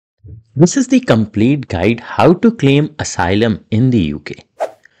This is the complete guide how to claim asylum in the UK.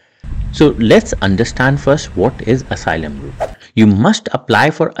 So let's understand first what is asylum route. You must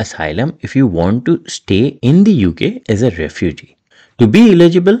apply for asylum if you want to stay in the UK as a refugee. To be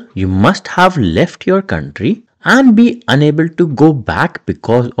eligible, you must have left your country and be unable to go back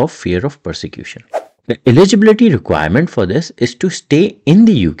because of fear of persecution. The eligibility requirement for this is to stay in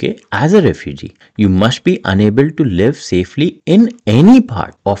the UK as a refugee. You must be unable to live safely in any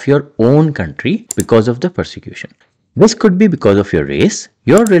part of your own country because of the persecution. This could be because of your race,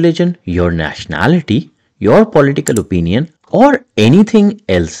 your religion, your nationality, your political opinion, or anything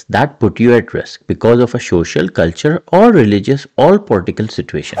else that put you at risk because of a social, cultural, or religious or political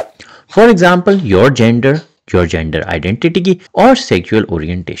situation. For example, your gender identity, or sexual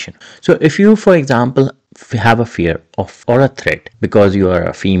orientation. So if you, for example, have a fear of or a threat because you are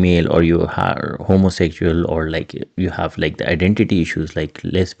a female or you are homosexual, or like you have like the identity issues like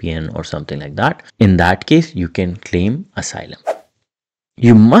lesbian or something like that, in that case you can claim asylum.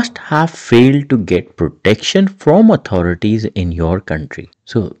 You must have failed to get protection from authorities in your country.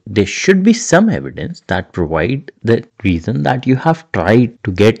 So there should be some evidence that provide the reason that you have tried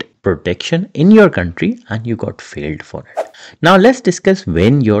to get protection in your country and you got failed for it. Now let's discuss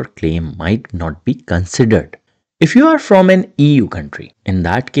when your claim might not be considered. If you are from an EU country, in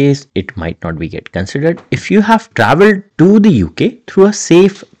that case it might not be get considered if you have traveled to the UK through a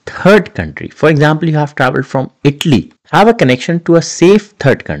safe third country. For example, you have traveled from Italy, have a connection to a safe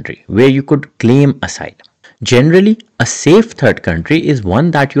third country where you could claim asylum. Generally, a safe third country is one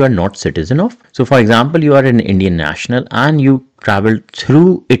that you are not citizen of. So for example, you are an Indian national and you traveled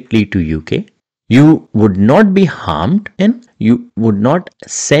through Italy to UK. You would not be harmed and you would not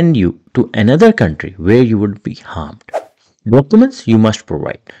send you to another country where you would be harmed. Documents you must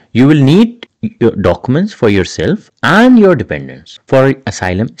provide. You will need your documents for yourself and your dependents for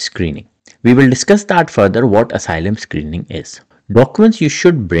asylum screening. We will discuss that further what asylum screening is. Documents you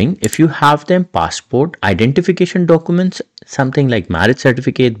should bring, if you have them: passport, identification documents, something like marriage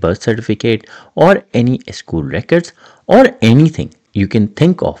certificate, birth certificate, or any school records, or anything you can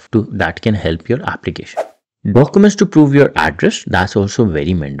think of that can help your application. Documents to prove your address, that's also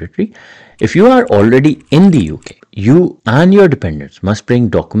very mandatory. If you are already in the UK, you and your dependents must bring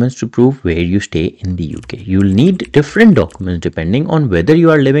documents to prove where you stay in the UK. You will need different documents depending on whether you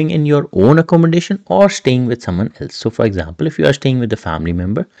are living in your own accommodation or staying with someone else. So for example, if you are staying with a family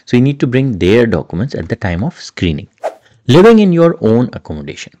member, so you need to bring their documents at the time of screening. Living in your own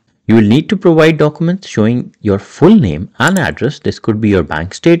accommodation. You will need to provide documents showing your full name and address. This could be your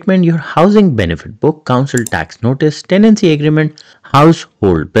bank statement, your housing benefit book, council tax notice, tenancy agreement,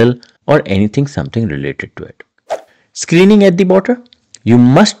 household bill, or something related to it. Screening at the border. You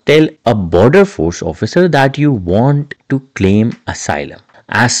must tell a border force officer that you want to claim asylum.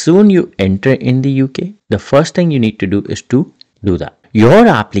 As soon you enter in the UK, the first thing you need to do is to do that. Your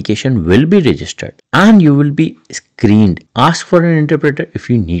application will be registered and you will be screened. Ask for an interpreter if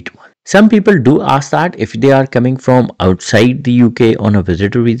you need one. Some people do ask that if they are coming from outside the UK on a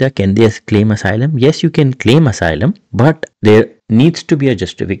visitor visa, can they claim asylum? Yes, you can claim asylum, but there needs to be a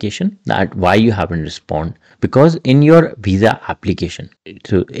justification that why you haven't responded, because in your visa application,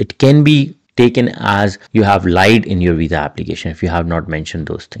 so it can be taken as you have lied in your visa application if you have not mentioned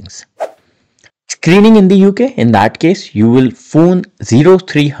those things. Screening in the UK, in that case, you will phone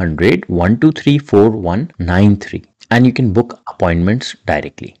 0300 123 4193 and you can book appointments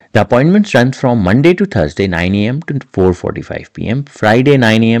directly. The appointments run from Monday to Thursday 9 a.m. to 4:45 p.m. Friday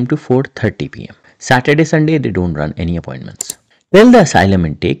 9 a.m. to 4:30 p.m. Saturday, Sunday, they don't run any appointments. Tell the asylum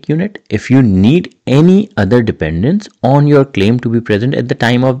intake unit if you need any other dependents on your claim to be present at the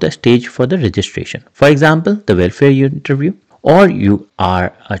time of the stage for the registration. For example, the welfare interview, or you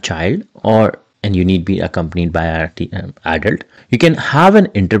are a child and you need to be accompanied by an adult. You can have an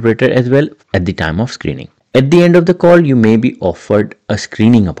interpreter as well at the time of screening. At the end of the call, you may be offered a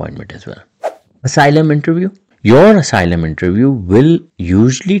screening appointment as well. Asylum interview. Your asylum interview will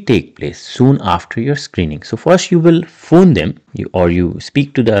usually take place soon after your screening. So first you will phone them or you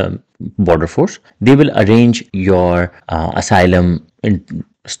speak to the border force. They will arrange your asylum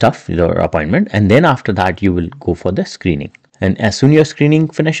stuff, your appointment, and then after that you will go for the screening. And as soon as your screening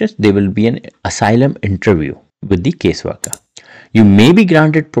finishes, there will be an asylum interview with the caseworker. You may be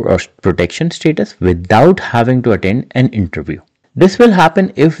granted protection status without having to attend an interview. This will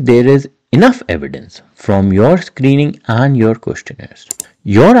happen if there is enough evidence from your screening and your questionnaires.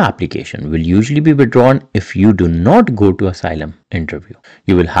 Your application will usually be withdrawn if you do not go to asylum interview.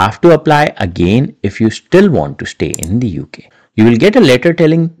 You will have to apply again if you still want to stay in the UK. You will get a letter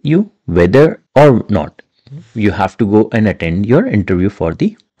telling you whether or not you have to go and attend your interview for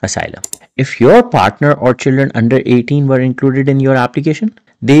the asylum. If your partner or children under 18 were included in your application,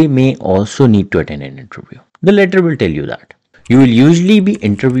 they may also need to attend an interview. The letter will tell you that. You will usually be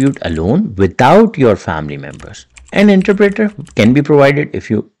interviewed alone without your family members. An interpreter can be provided if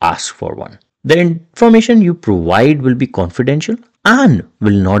you ask for one. The information you provide will be confidential and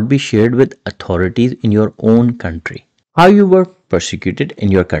will not be shared with authorities in your own country. How you were persecuted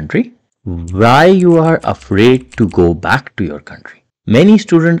in your country, why you are afraid to go back to your country. Many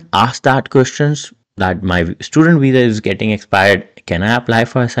students ask that questions that my student visa is getting expired. Can I apply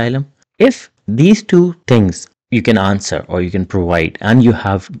for asylum? If these two things you can answer or you can provide and you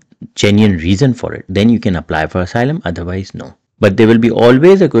have genuine reason for it, then you can apply for asylum. Otherwise, no. But there will be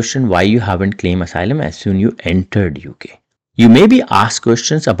always a question why you haven't claimed asylum as soon you entered UK. You may be asked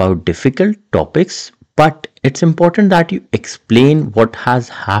questions about difficult topics, but it's important that you explain what has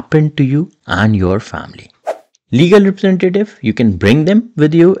happened to you and your family. Legal representative, you can bring them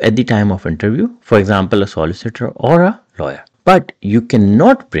with you at the time of interview, for example, a solicitor or a lawyer. But you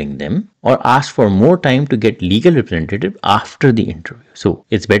cannot bring them or ask for more time to get legal representative after the interview. So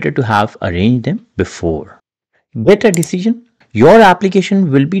it's better to have arranged them before. Get a decision. Your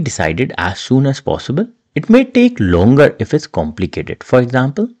application will be decided as soon as possible. It may take longer if it's complicated. For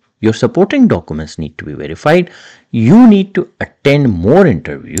example, your supporting documents need to be verified. You need to attend more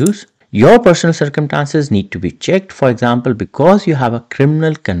interviews. Your personal circumstances need to be checked. For example, because you have a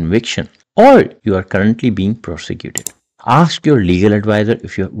criminal conviction or you are currently being prosecuted. Ask your legal advisor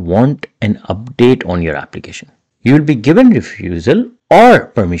if you want an update on your application. You will be given refusal or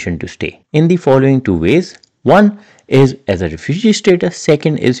permission to stay in the following two ways. One is as a refugee status.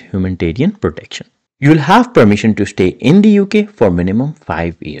 Second is humanitarian protection. You will have permission to stay in the UK for minimum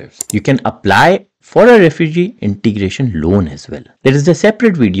 5 years. You can apply for a refugee integration loan as well. There is a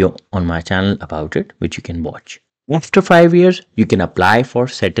separate video on my channel about it, which you can watch. After 5 years, you can apply for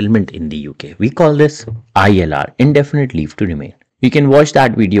settlement in the UK. We call this ILR, indefinite leave to remain. You can watch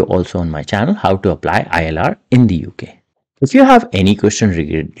that video also on my channel, how to apply ILR in the UK. If you have any question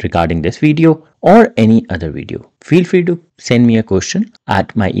regarding this video or any other video, feel free to send me a question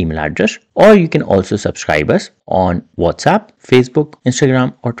at my email address, or you can also subscribe us on WhatsApp, Facebook,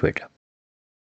 Instagram, or Twitter.